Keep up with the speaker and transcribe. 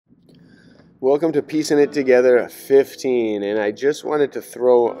Welcome to Piecing It Together 15, and I just wanted to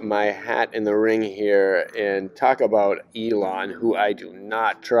throw my hat in the ring here and talk about Elon, who I do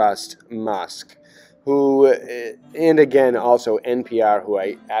not trust, Musk, who, and again, also NPR, who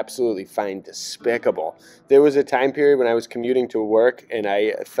I absolutely find despicable. There was a time period when I was commuting to work, and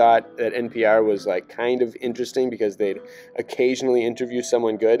I thought that NPR was like kind of interesting because they'd occasionally interview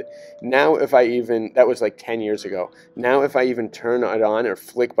someone good. Now, that was like 10 years ago. Now, if I even turn it on or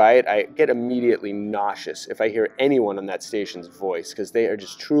flick by it, I get immediately nauseous if I hear anyone on that station's voice because they are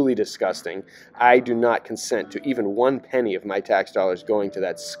just truly disgusting. I do not consent to even 1 penny of my tax dollars going to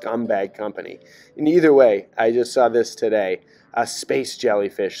that scumbag company. And either way, I just saw this today. A space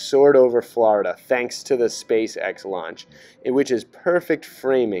jellyfish soared over Florida thanks to the SpaceX launch, which is perfect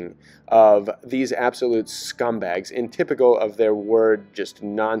framing of these absolute scumbags and typical of their word just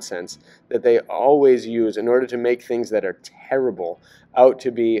nonsense that they always use in order to make things that are terrible out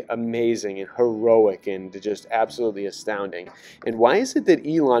to be amazing and heroic and just absolutely astounding. And why is it that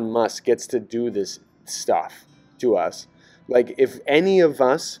Elon Musk gets to do this stuff to us? Like, if any of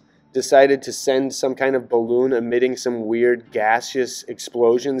us decided to send some kind of balloon emitting some weird gaseous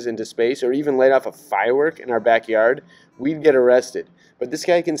explosions into space, or even light off a firework in our backyard, we'd get arrested. But this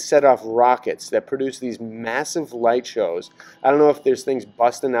guy can set off rockets that produce these massive light shows. I don't know if there's things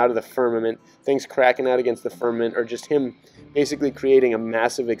busting out of the firmament, things cracking out against the firmament, or just him basically creating a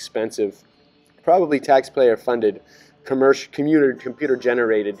massive, expensive, probably taxpayer-funded,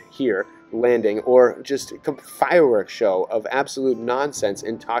 computer-generated here landing, or just a fireworks show of absolute nonsense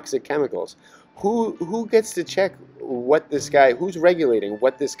and toxic chemicals. Who gets to check what this guy, who's regulating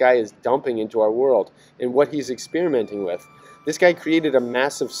what this guy is dumping into our world and what he's experimenting with? This guy created a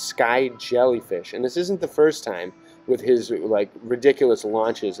massive sky jellyfish, and this isn't the first time with his like ridiculous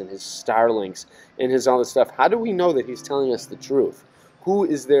launches and his Starlinks and his all this stuff. How do we know that he's telling us the truth? Who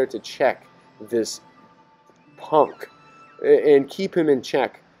is there to check this punk and keep him in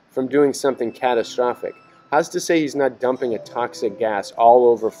check from doing something catastrophic? How's to say he's not dumping a toxic gas all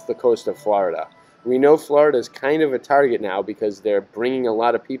over the coast of Florida? We know Florida is kind of a target now because they're bringing a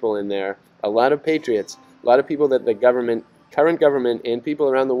lot of people in there, a lot of patriots, a lot of people that the government, current government, and people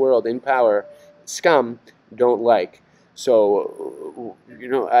around the world in power, scum, don't like. So, you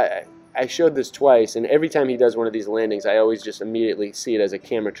know, I showed this twice, and every time he does one of these landings, I always just immediately see it as a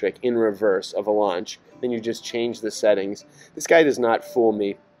camera trick in reverse of a launch. Then you just change the settings. This guy does not fool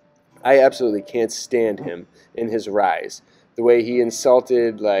me. I absolutely can't stand him in his rise. The way he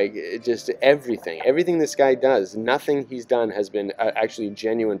insulted, like, just everything. Everything this guy does, nothing he's done has been actually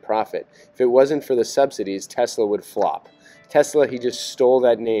genuine profit. If it wasn't for the subsidies, Tesla would flop. Tesla, he just stole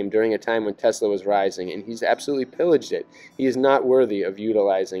that name during a time when Tesla was rising, and he's absolutely pillaged it. He is not worthy of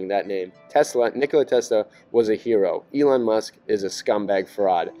utilizing that name. Nikola Tesla was a hero. Elon Musk is a scumbag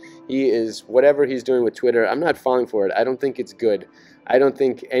fraud. He is, whatever he's doing with Twitter, I'm not falling for it. I don't think it's good. I don't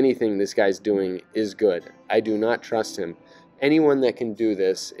think anything this guy's doing is good. I do not trust him. Anyone that can do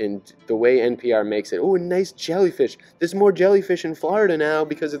this, and the way NPR makes it, oh, a nice jellyfish. There's more jellyfish in Florida now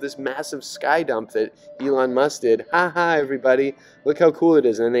because of this massive sky dump that Elon Musk did. Ha ha, everybody. Look how cool it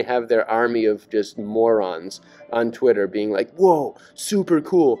is. And then they have their army of just morons on Twitter being like, whoa, super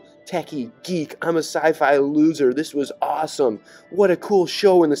cool. Techie, geek, I'm a sci-fi loser. This was awesome. What a cool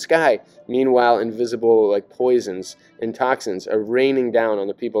show in the sky. Meanwhile, invisible like poisons and toxins are raining down on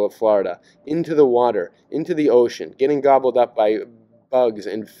the people of Florida, into the water, into the ocean, getting gobbled up by bugs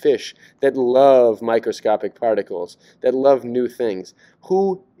and fish that love microscopic particles, that love new things.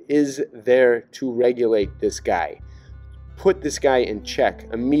 Who is there to regulate this guy? Put this guy in check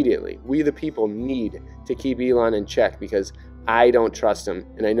immediately. We the people need to keep Elon in check because I don't trust him,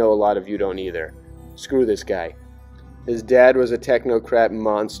 and I know a lot of you don't either. Screw this guy. His dad was a technocrat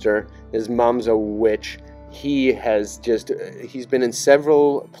monster. His mom's a witch. He's been in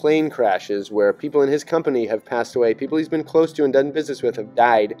several plane crashes where people in his company have passed away. People he's been close to and done business with have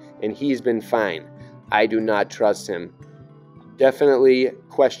died, and he's been fine. I do not trust him. Definitely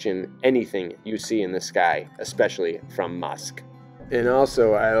question anything you see in the sky, especially from Musk. And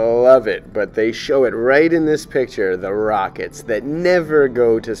also, I love it, but they show it right in this picture, the rockets that never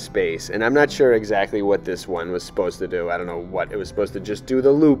go to space. And I'm not sure exactly what this one was supposed to do. I don't know what it was supposed to just do the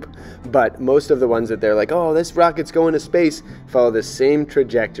loop. But most of the ones that they're like, oh, this rocket's going to space, follow the same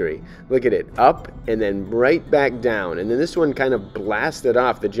trajectory. Look at it, up and then right back down. And then this one kind of blasted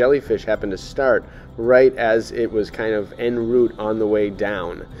off. The jellyfish happened to start right as it was kind of en route on the way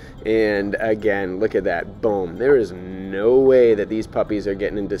down. And again, look at that, boom. There is no way that these puppies are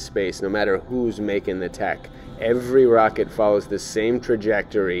getting into space, no matter who's making the tech. Every rocket follows the same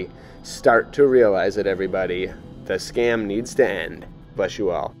trajectory. Start to realize it, everybody. The scam needs to end. Bless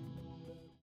you all.